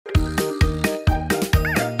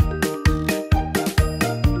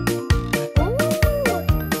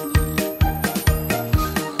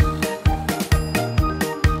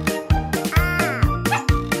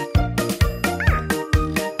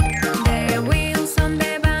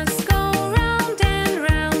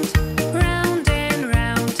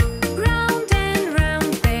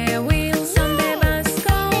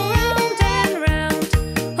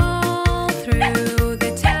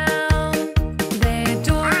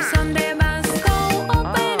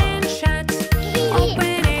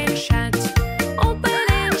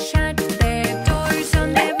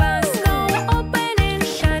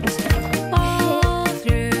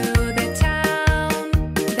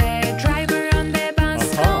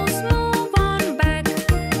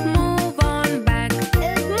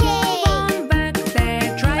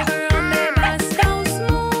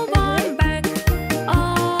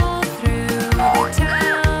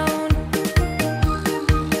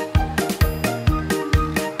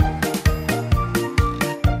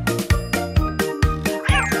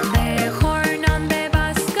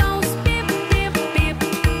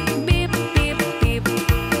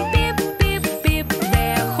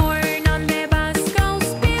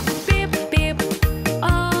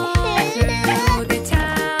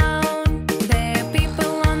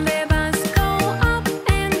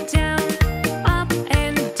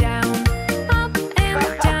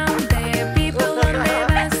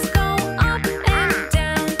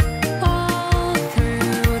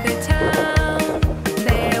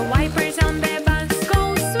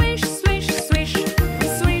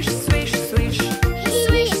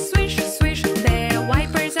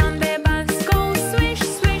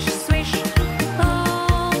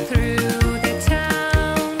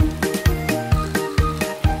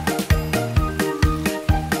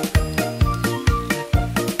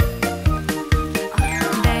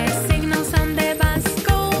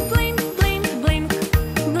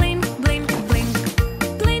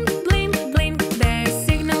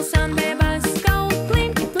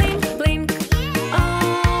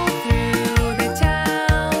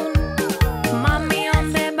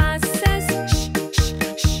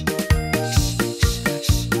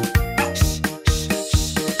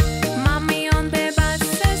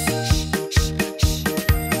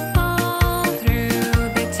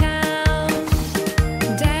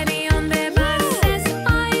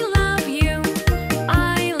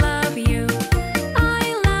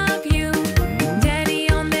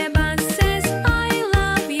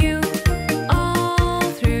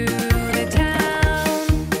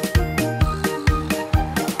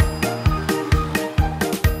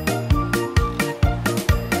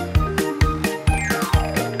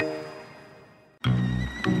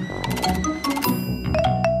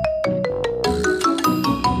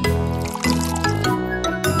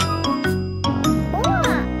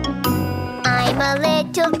a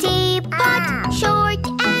little teapot, short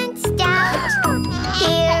and stout.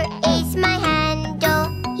 Here is my handle,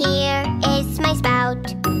 here is my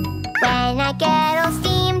spout. When I get all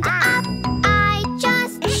steamed up, I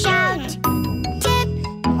just shout, tip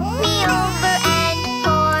me over and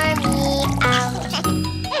pour me out.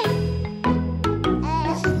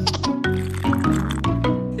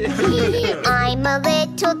 I'm a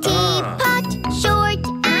little teapot, short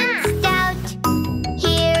and stout.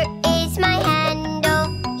 Here is my handle,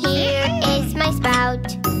 here is my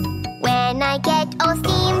spout. When I get all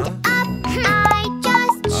steamed up, I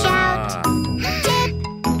just shout, tip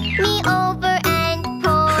me over and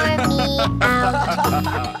pour me out.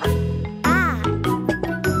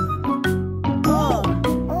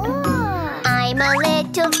 I'm a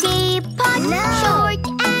little teapot, short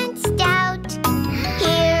and stout.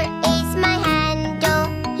 Here is my handle,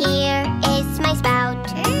 here is my spout.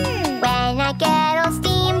 When I get all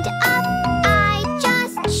steamed up, I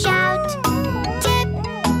just shout, tip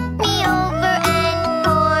me over and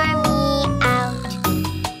pour me out.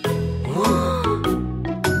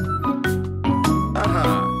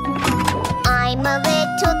 I'm a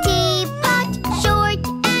little teapot, short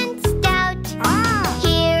and stout.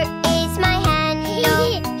 Here is my handle,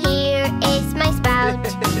 here is my spout.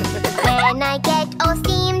 When I get all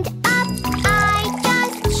steamed up, I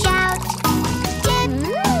just shout, tip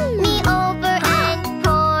me over and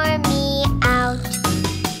pour me out.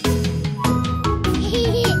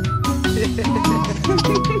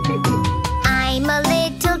 I'm a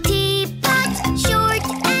little teapot, short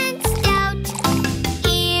and stout.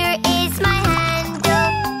 Here is my handle,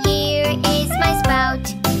 here is my spout.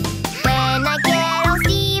 When I get all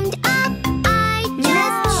steamed up, I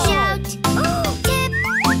just shout, tip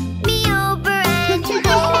me over and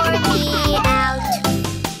pour me out.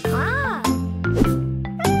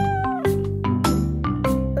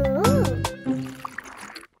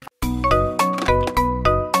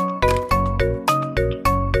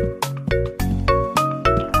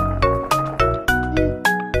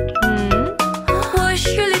 Wash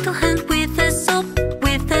your little hand with the soap,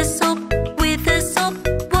 with the soap, with the soap.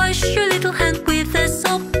 Wash your little hand with the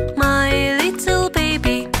soap, my little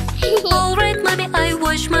baby. Alright, mommy, I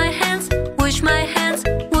wash my hands, wash my hands,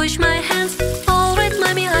 wash my hands. Alright,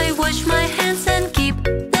 mommy, I wash my hands and keep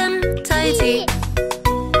them tidy.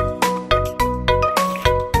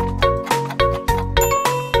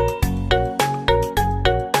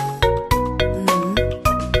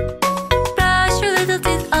 Brush your little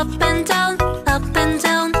teeth up and down, up and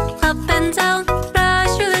down, up and down.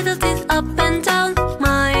 Brush your little teeth up and down,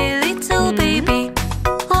 my little baby.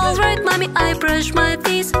 Alright, mommy, I brush my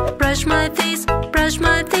teeth, brush my teeth, brush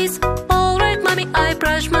my teeth. Alright, mommy, I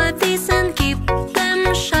brush my teeth and keep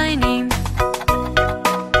them shiny.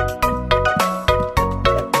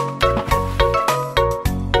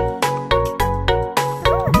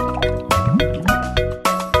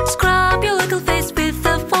 Scrub your little face with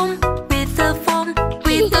the foam, with the foam,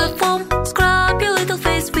 with the foam. Scrub your little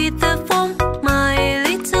face with the foam, my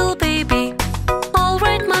little baby.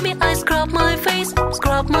 Alright, mommy, I scrub my face,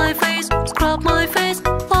 scrub my face, scrub my face.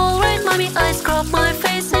 Alright, mommy, I scrub my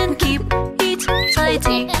face and keep it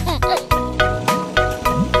tidy.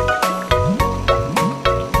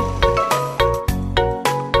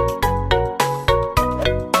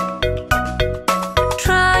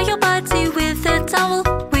 Dry your body with a towel,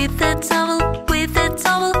 with a towel, with a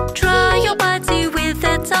towel. Dry your body with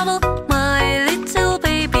a towel, my little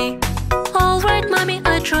baby. Alright, mommy,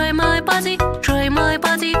 I dry my body, dry my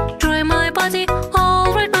body, dry my body.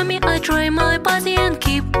 Alright, mommy, I dry my body and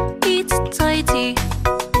keep it tidy.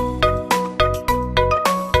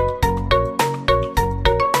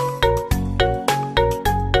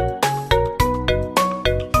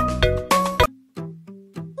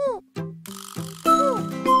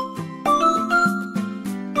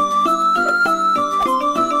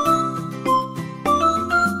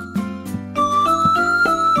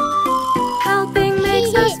 Helping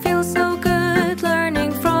makes us feel so good,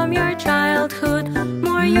 learning from your childhood.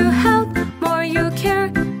 More you help, more you care,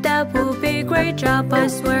 that will be a great job, I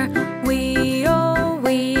swear. We oh,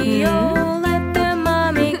 let the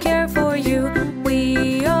mommy care for you.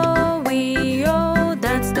 We oh,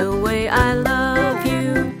 that's the way I love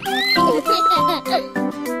you.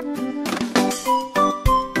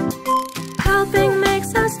 Helping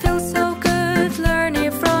makes us feel so good,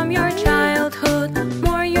 learning from your childhood.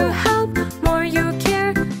 More you help, more you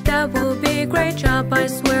care, that will be a great job, I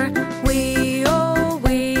swear. We oh,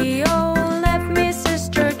 let me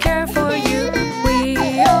sister care for you. We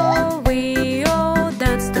oh,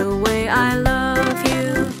 that's the way I love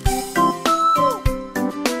you.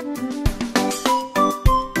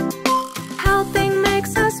 Helping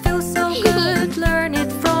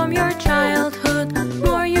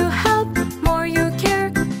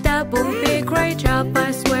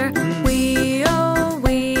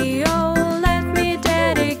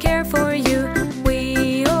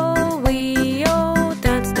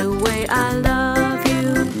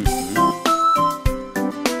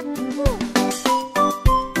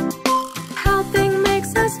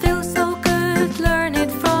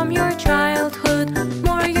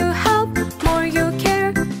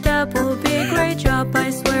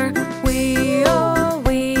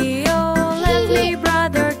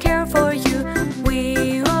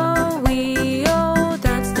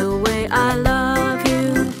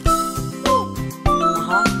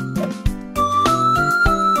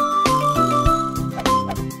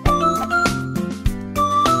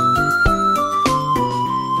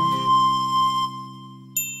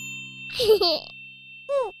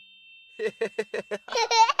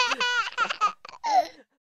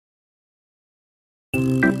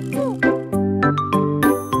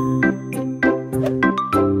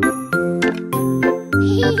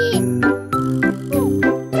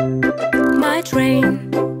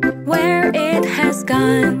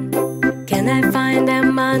I find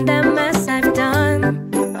among the mess I've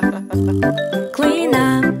done? Clean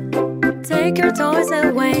up, take your toys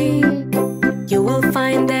away. You will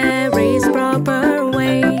find there is proper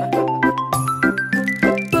way.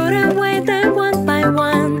 Put away them one by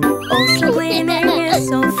one. Also cleaning is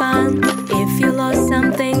so fun. If you lost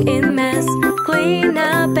something in mess, clean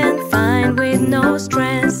up and find with no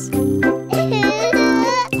stress.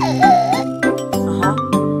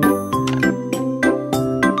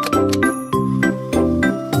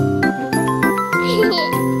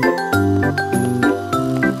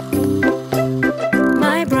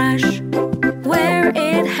 My brush, where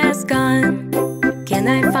it has gone? Can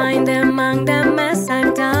I find among the mess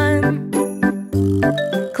I've done?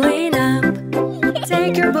 Clean up,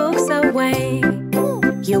 take your books away.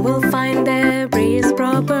 You will find there is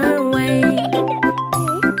proper way.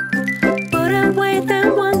 Put away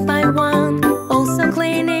them one by one. Also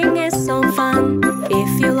cleaning is so fun.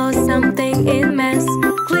 If you lost something in mess,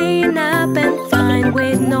 clean up and find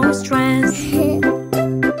with no stress.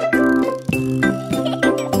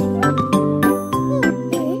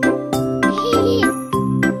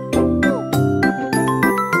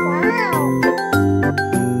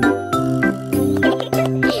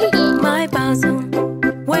 My puzzle,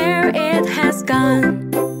 where it has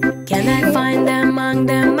gone? Can I find among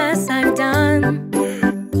the mess I've done?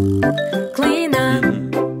 Clean up,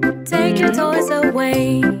 take your toys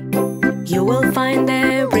away. You will find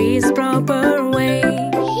there is proper way.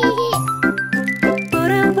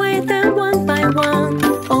 Put away them one by one.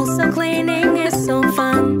 Also cleaning is so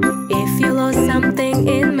fun. If you lost something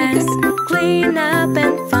in mess, clean up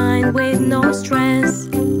and find with no stress.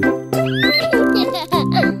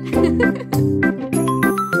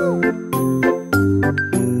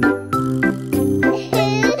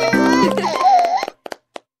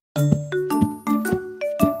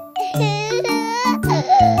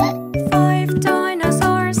 Five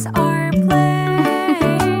dinosaurs are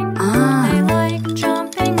playing. They like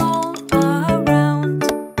jumping all around.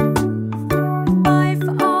 Five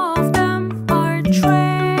of them are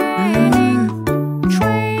training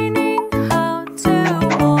how to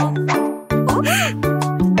walk.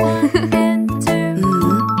 One and two,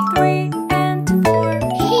 three and four.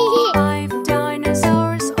 Five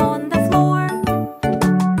dinosaurs on the floor.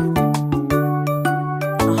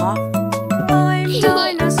 Five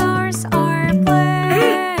dinosaurs.